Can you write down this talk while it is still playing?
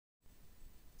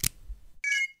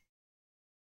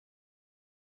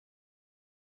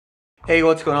Hey,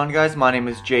 what's going on, guys? My name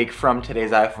is Jake from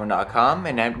TodaysiPhone.com,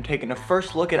 and I'm taking a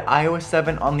first look at iOS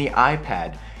 7 on the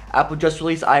iPad. Apple just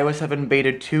released iOS 7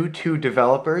 Beta 2 to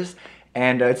developers,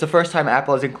 and it's the first time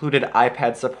Apple has included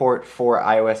iPad support for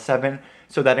iOS 7,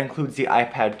 so that includes the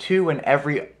iPad 2 and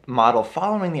every model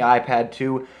following the iPad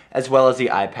 2, as well as the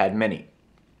iPad mini.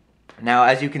 Now,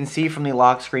 as you can see from the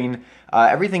lock screen,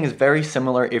 everything is very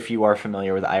similar if you are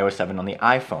familiar with iOS 7 on the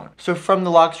iPhone. So from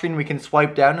the lock screen, we can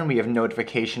swipe down and we have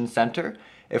Notification Center.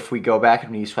 If we go back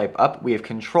and we swipe up, we have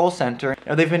Control Center.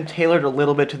 Now, they've been tailored a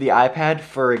little bit to the iPad.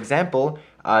 For example,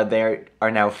 they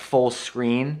are now full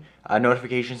screen.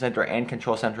 Notification Center and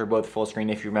Control Center are both full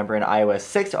screen. If you remember in iOS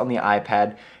 6 on the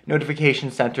iPad, Notification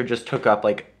Center just took up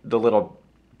like the little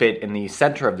bit in the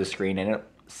center of the screen, and it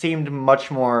seemed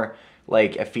much more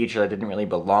like a feature that didn't really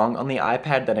belong on the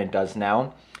iPad than it does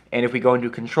now. And if we go into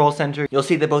Control Center, you'll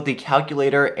see that both the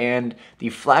calculator and the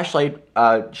flashlight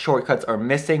shortcuts are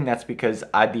missing. That's because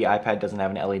the iPad doesn't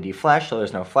have an LED flash, so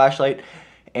there's no flashlight,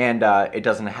 and it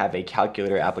doesn't have a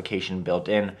calculator application built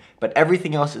in. But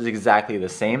everything else is exactly the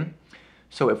same.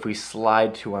 So if we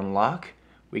slide to unlock,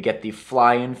 we get the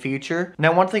fly-in feature.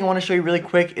 Now, one thing I want to show you really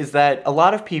quick is that a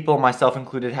lot of people, myself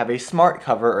included, have a smart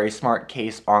cover or a smart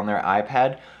case on their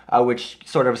iPad, which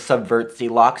sort of subverts the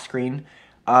lock screen.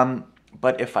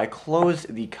 But if I close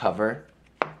the cover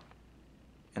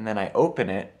and then I open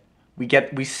it,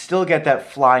 we still get that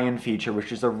fly-in feature,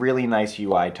 which is a really nice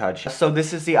UI touch. So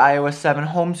this is the iOS 7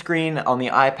 home screen on the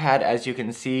iPad. As you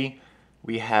can see,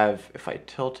 we have, if I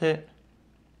tilt it,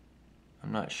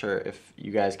 I'm not sure if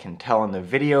you guys can tell in the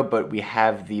video, but we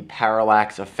have the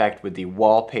parallax effect with the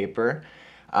wallpaper.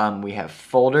 We have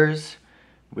folders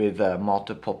with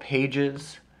multiple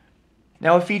pages.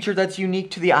 Now, a feature that's unique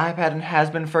to the iPad and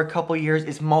has been for a couple years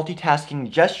is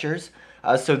multitasking gestures.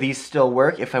 So these still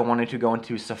work. If I wanted to go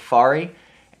into Safari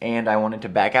and I wanted to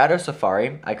back out of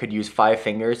Safari, I could use 5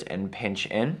 fingers and pinch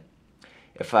in.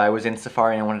 If I was in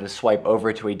Safari and I wanted to swipe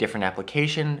over to a different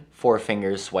application, 4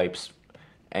 fingers swipes,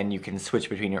 and you can switch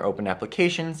between your open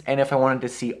applications. And if I wanted to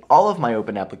see all of my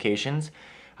open applications,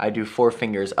 I do 4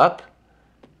 fingers up,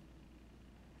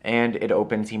 and it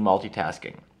opens the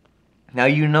multitasking. Now,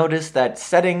 you notice that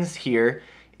settings here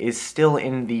is still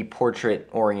in the portrait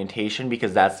orientation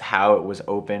because that's how it was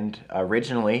opened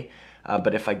originally.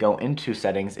 But if I go into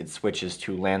settings, it switches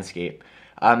to landscape.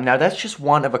 Now, that's just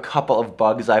one of a couple of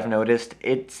bugs I've noticed.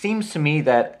 It seems to me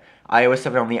that iOS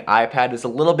 7 on the iPad is a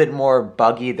little bit more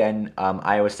buggy than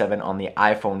iOS 7 on the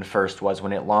iPhone first was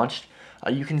when it launched.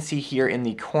 You can see here in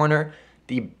the corner,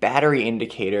 the battery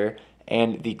indicator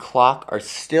and the clock are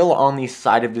still on the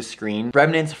side of the screen,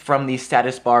 remnants from the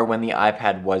status bar when the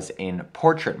iPad was in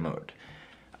portrait mode.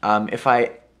 If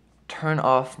I turn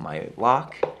off my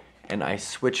lock and I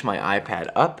switch my iPad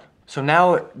up, so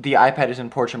now the iPad is in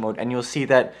portrait mode, and you'll see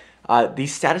that the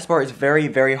status bar is very,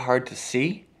 very hard to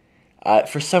see.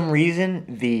 For some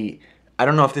reason, I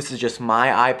don't know if this is just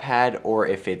my iPad or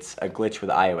if it's a glitch with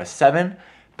iOS 7,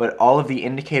 but all of the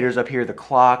indicators up here, the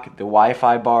clock, the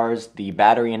Wi-Fi bars, the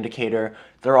battery indicator,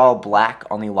 they're all black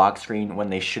on the lock screen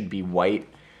when they should be white.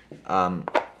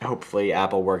 Hopefully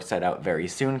Apple works that out very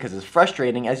soon because it's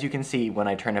frustrating. As you can see, when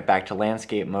I turn it back to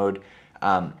landscape mode,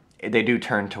 they do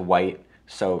turn to white.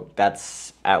 So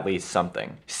that's at least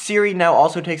something. Siri now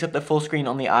also takes up the full screen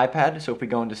on the iPad. So if we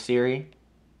go into Siri,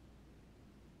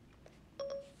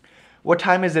 what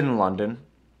time is it in London?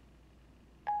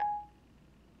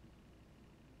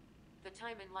 The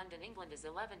time in London, England is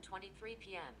 11:23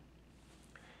 p.m.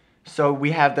 So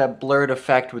we have that blurred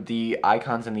effect with the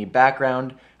icons in the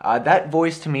background. That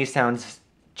voice to me sounds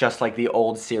just like the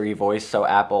old Siri voice, so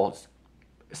Apple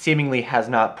seemingly has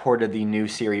not ported the new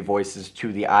Siri voices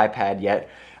to the iPad yet.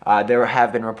 There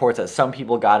have been reports that some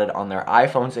people got it on their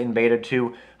iPhones in Beta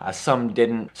 2, some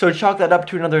didn't. So chalk that up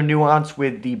to another nuance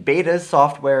with the beta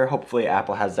software. Hopefully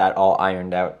Apple has that all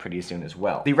ironed out pretty soon as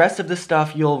well. The rest of the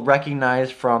stuff you'll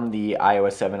recognize from the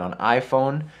iOS 7 on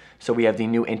iPhone. So we have the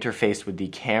new interface with the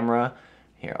camera.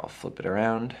 Here, I'll flip it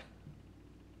around.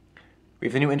 We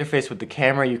have the new interface with the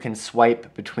camera. You can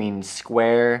swipe between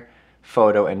square,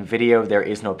 photo, and video. There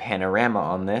is no panorama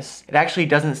on this. It actually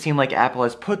doesn't seem like Apple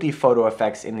has put the photo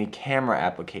effects in the camera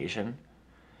application.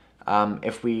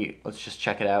 Let's just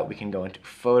check it out. We can go into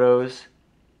Photos,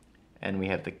 and we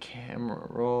have the camera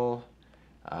roll.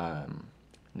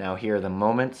 Now here are the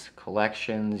moments,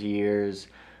 collections, years.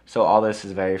 So all this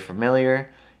is very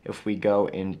familiar. If we go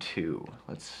into,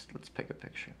 let's pick a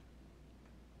picture.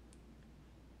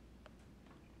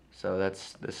 So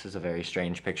this is a very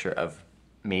strange picture of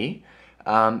me.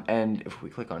 And if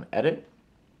we click on edit,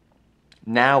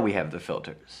 now we have the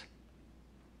filters.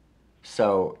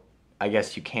 So I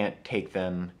guess you can't take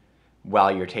them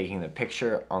while you're taking the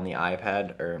picture on the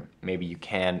iPad, or maybe you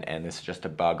can, and this is just a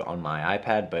bug on my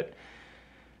iPad, but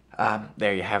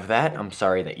there you have that. I'm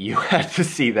sorry that you had to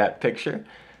see that picture.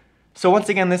 So once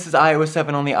again, this is iOS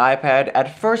 7 on the iPad.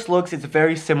 At first looks, it's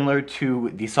very similar to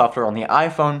the software on the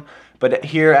iPhone, but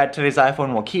here at Today's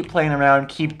iPhone, we'll keep playing around,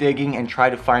 keep digging, and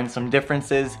try to find some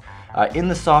differences in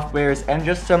the softwares and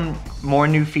just some more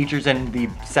new features in the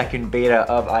second beta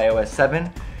of iOS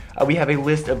 7. We have a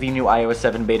list of the new iOS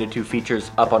 7 Beta 2 features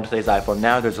up on Today's iPhone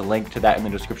now. There's a link to that in the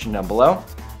description down below.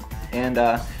 And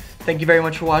thank you very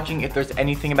much for watching. If there's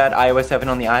anything about iOS 7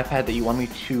 on the iPad that you want me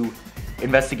to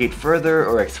investigate further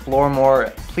or explore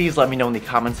more, please let me know in the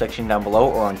comment section down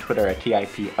below or on Twitter at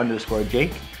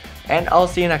 @TIP_Jake. And I'll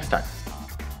see you next time.